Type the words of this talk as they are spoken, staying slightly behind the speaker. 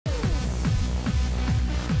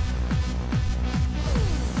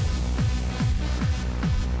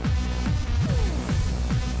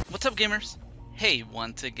up, gamers? Hey,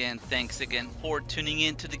 once again, thanks again for tuning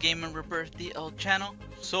in to the Game and Rebirth DL channel.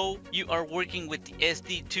 So you are working with the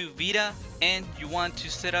SD2VITA and you want to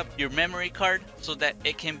set up your memory card so that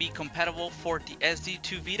it can be compatible for the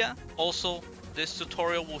SD2VITA. Also, this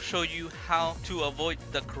tutorial will show you how to avoid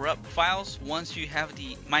the corrupt files once you have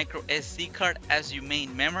the micro SD card as your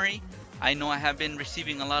main memory. I know I have been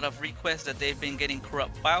receiving a lot of requests that they've been getting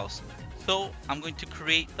corrupt files, so I'm going to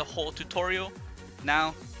create the whole tutorial.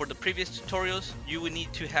 Now, for the previous tutorials, you would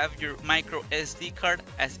need to have your micro SD card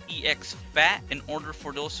as Exfat in order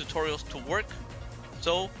for those tutorials to work.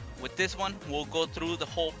 So with this one, we'll go through the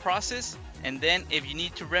whole process, and then if you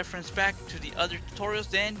need to reference back to the other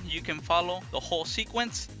tutorials, then you can follow the whole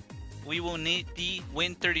sequence. We will need the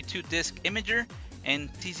Win32 disk imager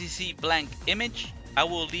and zzBlankimg. I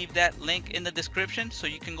will leave that link in the description so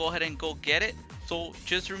you can go ahead and go get it. So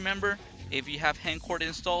just remember, if you have H-Encore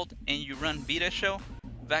installed and you run VitaShell,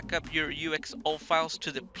 back up your UXO files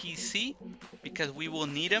to the PC because we will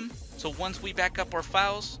need them. So once we back up our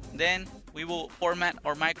files, then we will format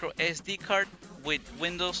our micro SD card with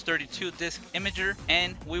Windows 32 disk imager,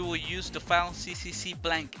 and we will use the file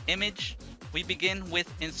zzBlankimg. We begin with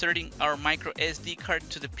inserting our micro SD card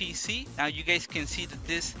to the PC. Now you guys can see that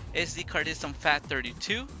this SD card is on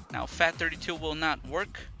FAT32. Now FAT32 will not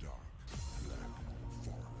work.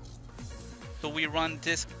 So we run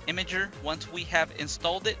disk imager once we have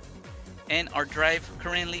installed it, and our drive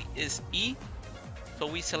currently is E. So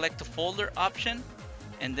we select the folder option,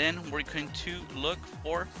 and then we're going to look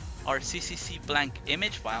for our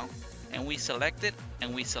zzBlankimg file, and we select it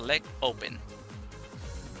and we select open.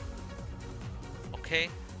 Okay,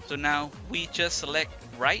 so now we just select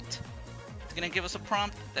write. It's gonna give us a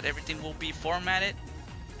prompt that everything will be formatted,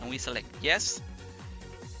 and we select yes.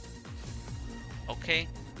 Okay,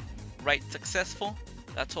 write successful.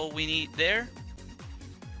 That's all we need there.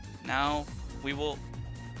 Now we will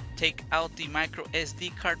take out the micro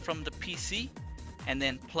SD card from the PC and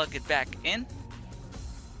then plug it back in.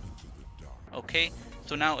 Okay,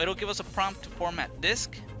 so now it'll give us a prompt to format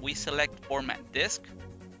disk. We select format disk.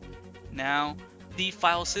 Now the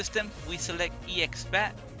file system, we select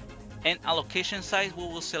Exfat, and allocation size, we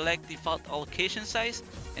will select default allocation size,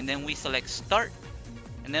 and then we select start,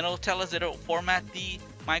 and then it'll tell us that it'll format the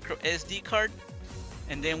micro SD card,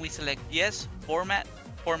 and then we select yes, format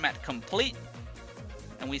complete,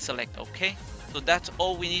 and we select OK. So that's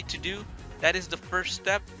all we need to do. That is the first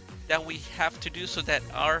step that we have to do so that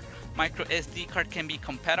our micro SD card can be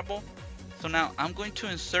compatible. So now I'm going to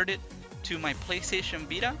insert it to my PlayStation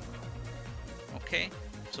Vita. Okay,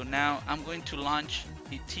 so now I'm going to launch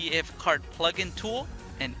the TF card plugin tool,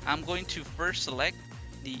 and I'm going to first select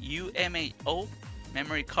the UMAO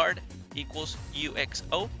memory card equals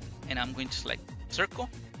UXO, and I'm going to select circle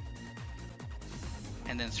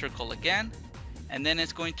and then circle again, and then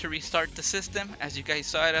it's going to restart the system as you guys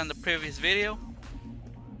saw it on the previous video.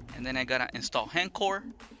 And then I gotta install H-Encore.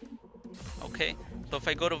 Okay, so if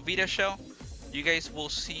I go to VitaShell, you guys will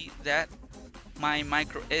see that my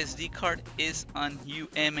micro SD card is on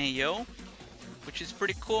UMAO, which is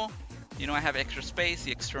pretty cool. You know, I have extra space,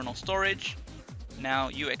 the external storage. Now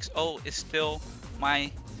UXO is still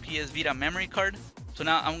my PS Vita memory card. So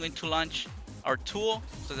now I'm going to launch our tool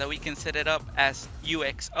so that we can set it up as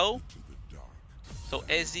UXO. So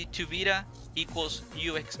SD2VITA equals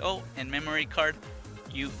UXO and memory card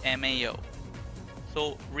UMAO.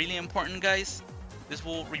 So really important, guys, this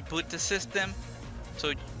will reboot the system.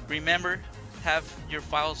 So remember, have your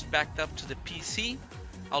files backed up to the PC.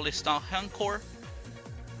 I'll install H-Encore,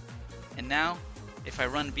 and now if I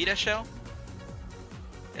run VitaShell,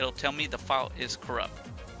 it'll tell me the file is corrupt.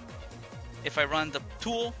 If I run the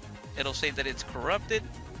tool, it'll say that it's corrupted.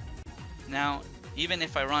 Now even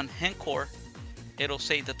if I run H-Encore, it'll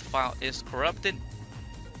say that the file is corrupted.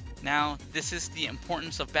 Now this is the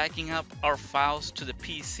importance of backing up our files to the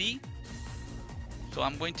PC. So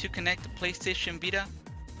I'm going to connect the PlayStation Vita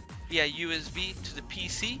via USB to the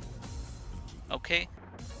PC. Okay,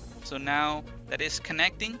 so now that is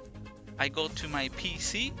connecting, I go to my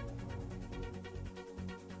PC,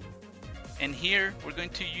 and here we're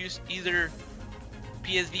going to use either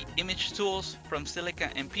PSVIMGTOOLS from Silica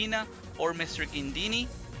and Pina or MRGhidini,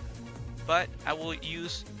 but I will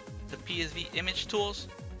use the PSVIMGTOOLS,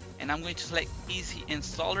 and I'm going to select easy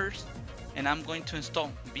installers, and I'm going to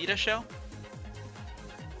install VitaShell.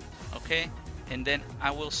 Okay, and then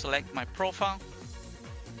I will select my profile,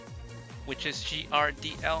 which is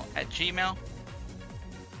grdl@gmail.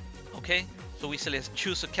 Okay, so we select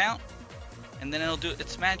choose account, and then it'll do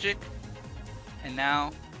its magic. And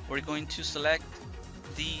now we're going to select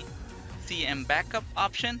the CM backup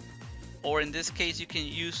option, or in this case you can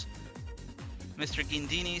use Mr.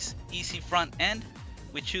 Ghidini's easy front end.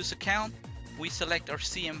 We choose account, we select our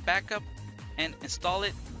CM backup and install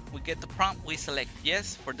it. We get the prompt, we select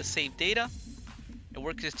yes for the saved data. It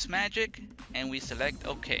works its magic and we select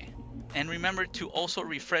OK. And remember to also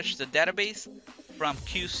refresh the database from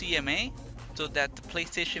QCMA so that the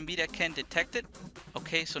PlayStation Vita can detect it.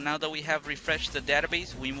 Okay, so now that we have refreshed the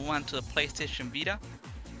database, we move on to the PlayStation Vita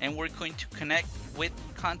and we're going to connect with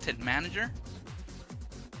Content Manager.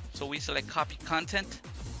 So we select copy content.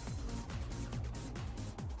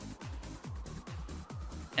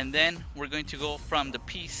 And then we're going to go from the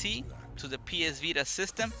PC to the PS Vita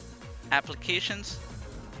system, applications,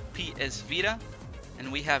 PS Vita,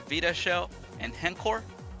 and we have VitaShell and H-Encore.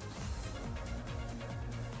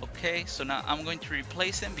 Okay, so now I'm going to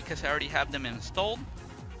replace them because I already have them installed,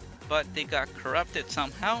 but they got corrupted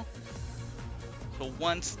somehow. So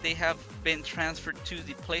once they have been transferred to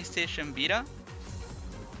the PlayStation Vita,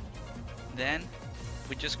 then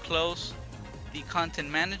we just close the Content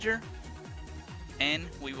Manager and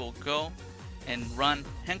we will go and run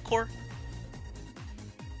H-Encore.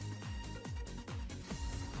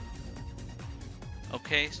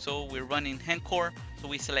 Okay, so we're running H-Encore, so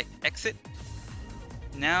we select exit.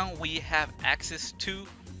 Now we have access to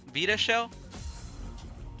VitaShell.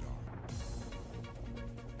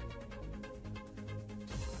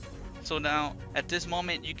 So now at this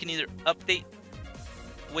moment you can either update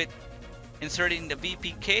with inserting the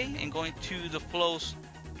VPK and going to the Flows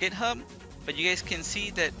GitHub, but you guys can see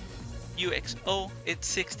that UXO, it's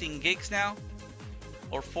 16 gigs now,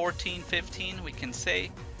 or 14, 15 we can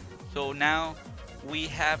say. So now we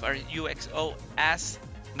have our UXO as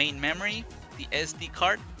main memory, the SD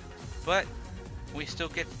card, but we still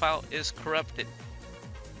get file is corrupted.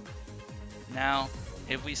 Now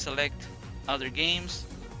if we select other games,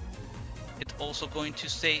 it's also going to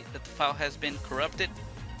say that the file has been corrupted.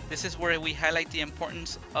 This is where we highlight the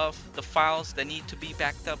importance of the files that need to be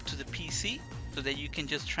backed up to the PC so that you can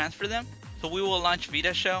just transfer them. So we will launch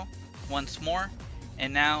VitaShell once more,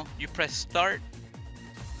 and now you press start.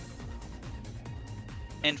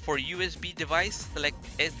 And for USB device, select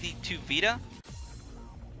SD2VITA.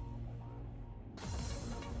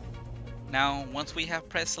 Now once we have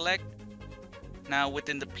pressed select, now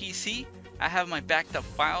within the PC, I have my backed up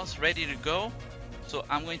files ready to go. So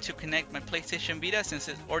I'm going to connect my PlayStation Vita since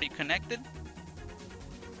it's already connected.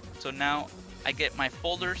 So now I get my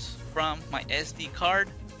folders from my SD card.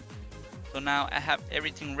 So now I have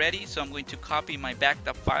everything ready. So I'm going to copy my backed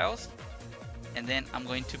up files and then I'm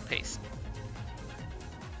going to paste.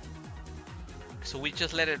 So we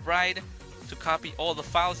just let it ride to copy all the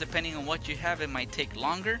files. Depending on what you have, it might take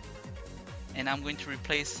longer. And I'm going to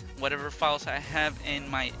replace whatever files I have in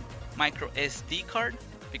my micro SD card,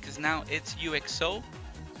 because now it's UXO.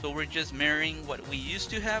 So we're just mirroring what we used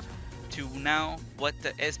to have to now what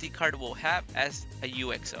the SD card will have as a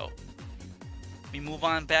UXO. We move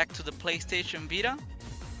on back to the PlayStation Vita.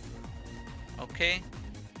 Okay,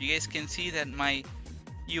 you guys can see that my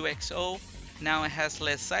UXO now it has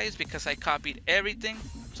less size because I copied everything.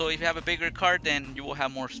 So if you have a bigger card, then you will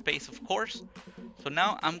have more space, of course. So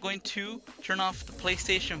now I'm going to turn off the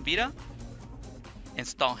PlayStation Vita,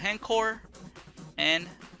 install H-Encore, and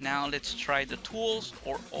now let's try the tools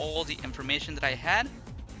or all the information that I had.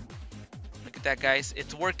 Look at that, guys,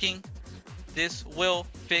 it's working. This will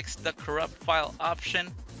fix the corrupt file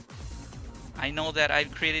option. I know that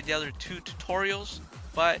I've created the other two tutorials,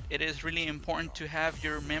 but it is really important to have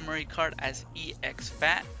your memory card as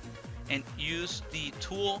Exfat and use the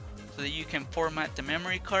tool so that you can format the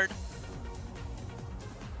memory card.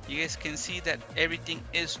 You guys can see that everything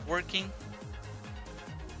is working.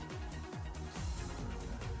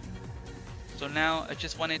 So now I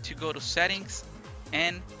just wanted to go to settings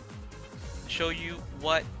and show you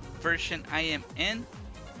what version I am in.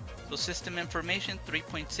 So system information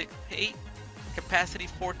 3.68, capacity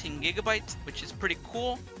 14 gigabytes, which is pretty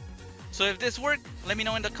cool. So if this worked, let me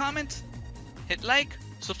know in the comments. Hit like,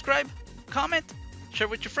 subscribe, comment, share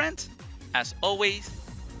with your friends. As always,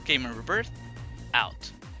 Gamer Rebirth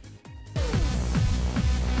out.